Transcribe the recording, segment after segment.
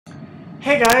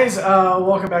Hey guys,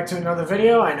 welcome back to another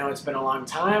video. I know it's been a long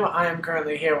time. I am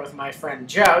currently here with my friend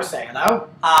Joe. Say hello.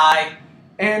 Hi.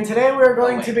 And today we're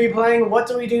going to be playing What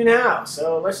Do We Do Now?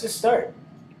 So let's just start.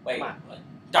 Wait. Come on. What?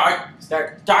 Start.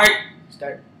 Start. Start.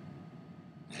 Start.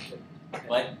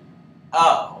 What?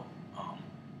 Oh.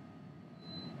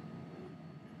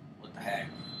 What the heck?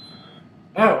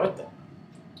 Oh, what the?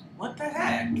 What the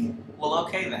heck? Well,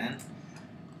 okay then.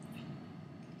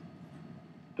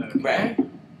 Okay. Right.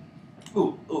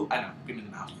 Ooh, I know. Give me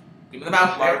the mouse. Give me the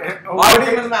mouse, Mark. Oh, Mark,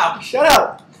 give me the mouse. Shut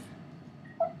up!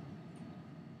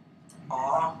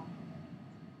 Aw.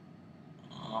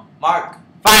 Mark.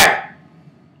 Fire!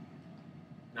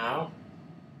 No?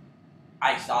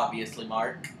 Ice, obviously,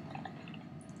 Mark.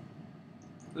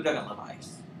 Who doesn't love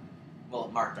ice? Well,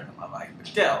 Mark doesn't love ice, but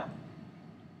still.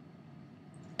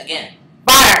 Again.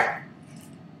 Fire!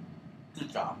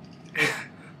 Good job.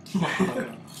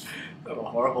 I'm a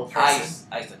horrible person. Ice,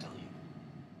 I tell you.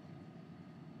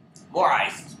 More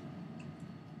ice.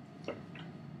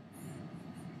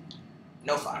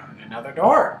 No fire. Another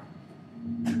door.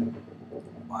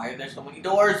 Why are there so many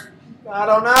doors? I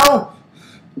don't know.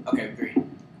 Okay, green.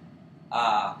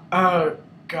 Oh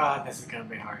god, this is gonna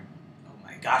be hard. Oh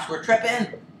my gosh, we're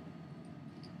tripping.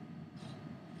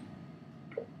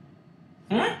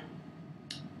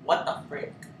 What the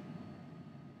frick?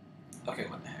 Okay,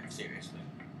 what the heck? Seriously.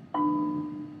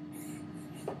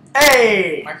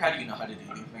 Hey! Mark, how do you know how to do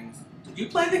these things? Did you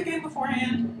play the game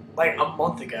beforehand? Like a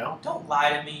month ago. Don't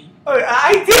lie to me. Oh,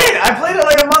 I did! I played it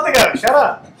like a month ago. Shut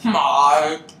up.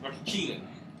 Mark, you're cheating.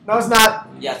 No, it's not.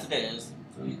 Yes, it is.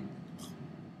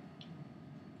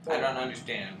 I don't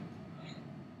understand.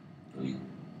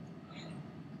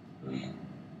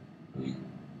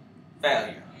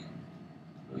 Failure.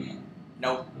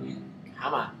 Nope.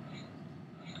 Come on.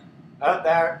 Up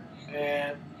there.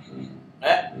 And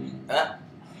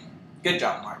Good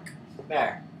job, Mark.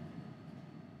 there.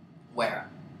 Where?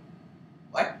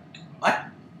 What? What?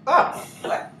 Oh.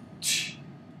 What?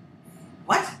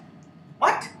 What?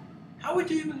 What? How would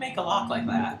you even make a lock like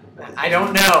that? I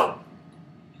don't know.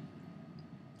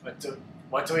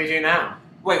 What do we do now?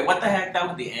 Wait, what the heck? That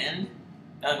was the end?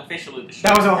 That was officially the show.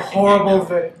 That was a horrible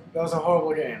That was a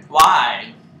horrible game.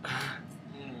 Why?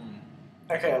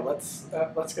 Okay, let's go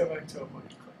back to a point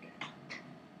and click game.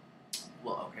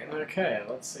 Well, okay. Okay,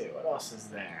 let's see. What else is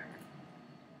there?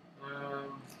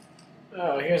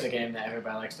 Oh, here's a game that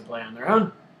everybody likes to play on their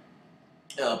own.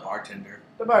 Bartender.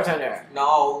 The Bartender.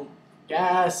 No.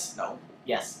 Yes. No.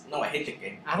 Yes. No, I hate the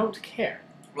game. I don't care.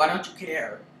 Why don't you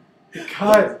care?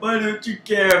 Because Why don't you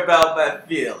care about my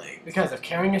feelings? If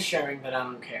caring is sharing, then I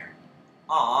don't care.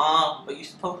 Aw, but you're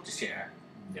supposed to share.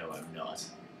 No, I'm not.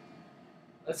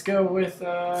 Let's go with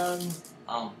Full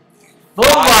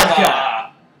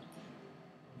vodka.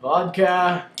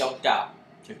 Vodka. Don't stop.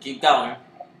 Just keep going.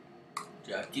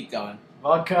 Just keep going.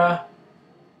 Vodka.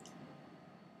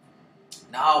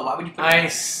 No, why would you put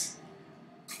Ice.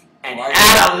 And Why-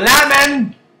 add a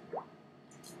lemon.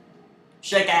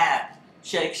 Shake it.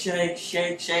 Shake, shake,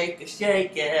 shake, shake,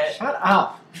 shake it. Shut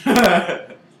up.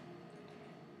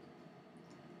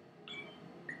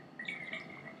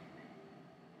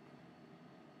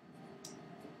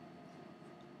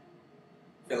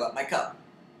 Fill up my cup.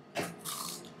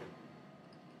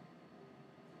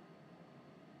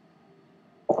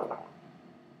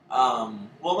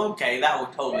 Well, okay, that was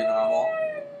totally normal.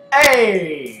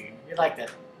 Hey, you liked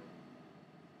it.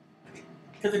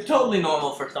 Because it's totally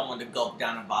normal for someone to gulp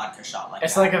down a vodka shot like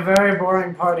It's that. like a very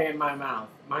boring party in my mouth.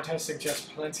 Might I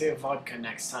suggest plenty of vodka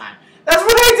next time? That's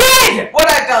what I did! What'd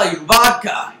I tell you?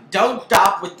 Vodka! Don't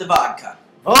stop with the vodka.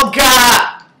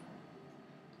 Vodka!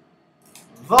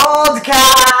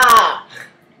 Vodka!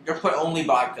 Just put only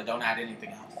vodka, don't add anything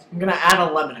else. I'm gonna add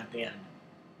a lemon at the end.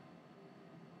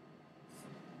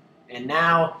 And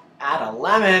now, add a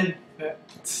lemon.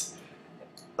 It's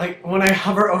like, when I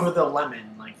hover over the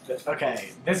lemon, like,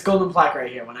 okay, this golden plaque right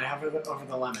here, when I hover over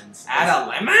the lemons. Add a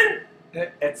lemon?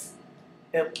 It's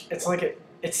like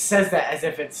it says that as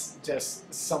if it's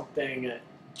just something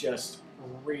just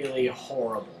really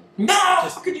horrible. No!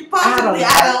 Just could you possibly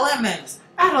add a lemon?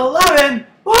 Add a lemon?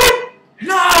 What?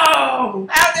 No!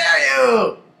 How dare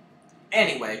you!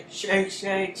 Anyway, shake,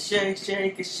 shake, shake,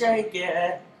 shake, shake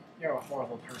it. You're a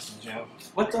horrible person, Joe.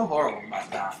 What's so horrible about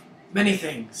that? Many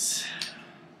things.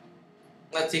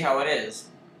 Let's see how it is.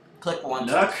 Click one.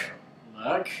 Look.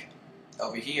 Look.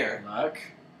 Over here. Look.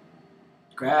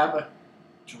 Grab.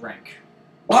 Drink.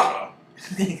 What?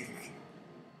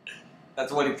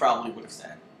 That's what he probably would have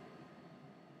said.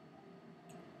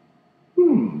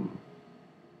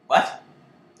 What?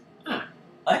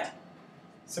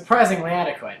 Surprisingly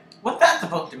adequate. What's that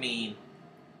supposed to mean?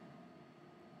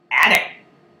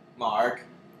 Mark,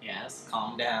 Yes.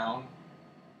 calm down.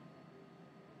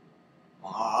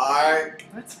 Mark.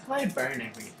 Let's play burn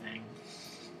everything.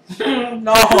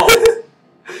 No.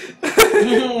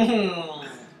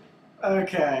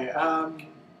 Okay, I'm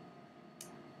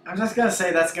just gonna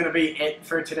say that's gonna be it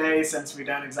for today since we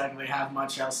don't exactly have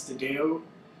much else to do.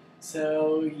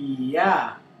 So,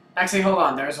 yeah. Actually, hold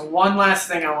on. There's one last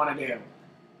thing I want to do.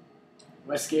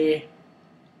 Whiskey.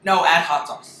 No, add hot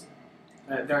sauce.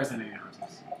 There isn't any hot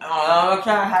sauce. I'm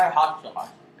trying to have hot sauce.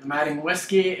 I'm adding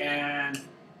whiskey and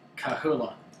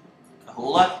Kahula.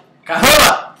 Kahula?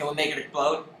 Kahula! Can we make it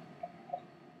explode?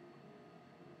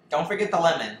 Don't forget the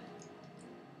lemon.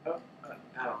 Oh,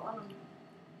 add a lemon.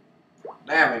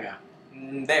 There we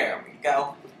go. There we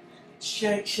go.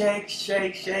 Shake, shake,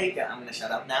 shake, shake. I'm gonna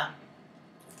shut up now.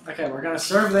 Okay, we're going to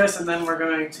serve this, and then we're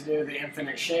going to do the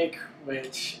infinite shake,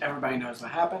 which everybody knows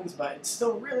what happens, but it's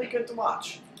still really good to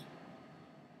watch.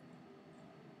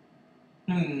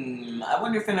 I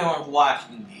wonder if anyone's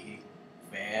watching me.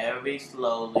 Very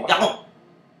slowly. Oh.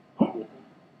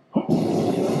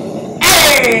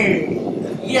 Hey!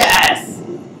 Yes!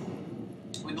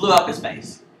 We blew up his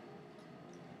face.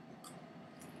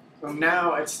 So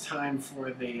now it's time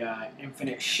for the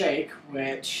infinite shake,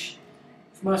 which,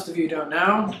 if most of you don't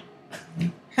know,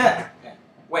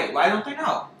 Wait, why don't they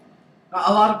know?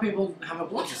 a lot of people have a We'll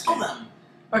blood just tell escape. them.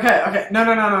 Okay,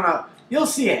 no. You'll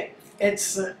see it.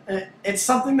 It's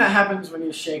something that happens when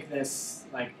you shake this,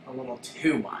 like, a little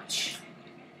too much.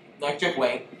 Let's just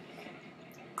wait.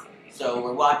 So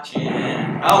we're watching.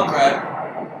 Oh, crap.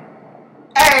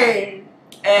 Hey!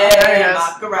 Hey, there he is.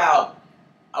 Macarel.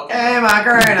 Okay. Hey,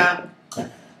 Macarena!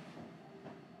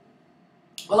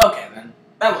 Well, okay then.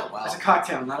 That went It's a well.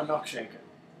 cocktail, not a milkshake.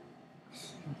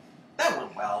 That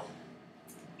went well.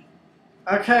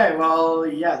 Okay, well,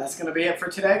 yeah, that's gonna be it for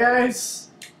today, guys.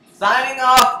 Signing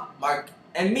off, Mark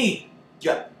and me.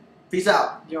 Jeff. Peace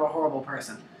out. You're a horrible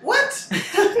person. What?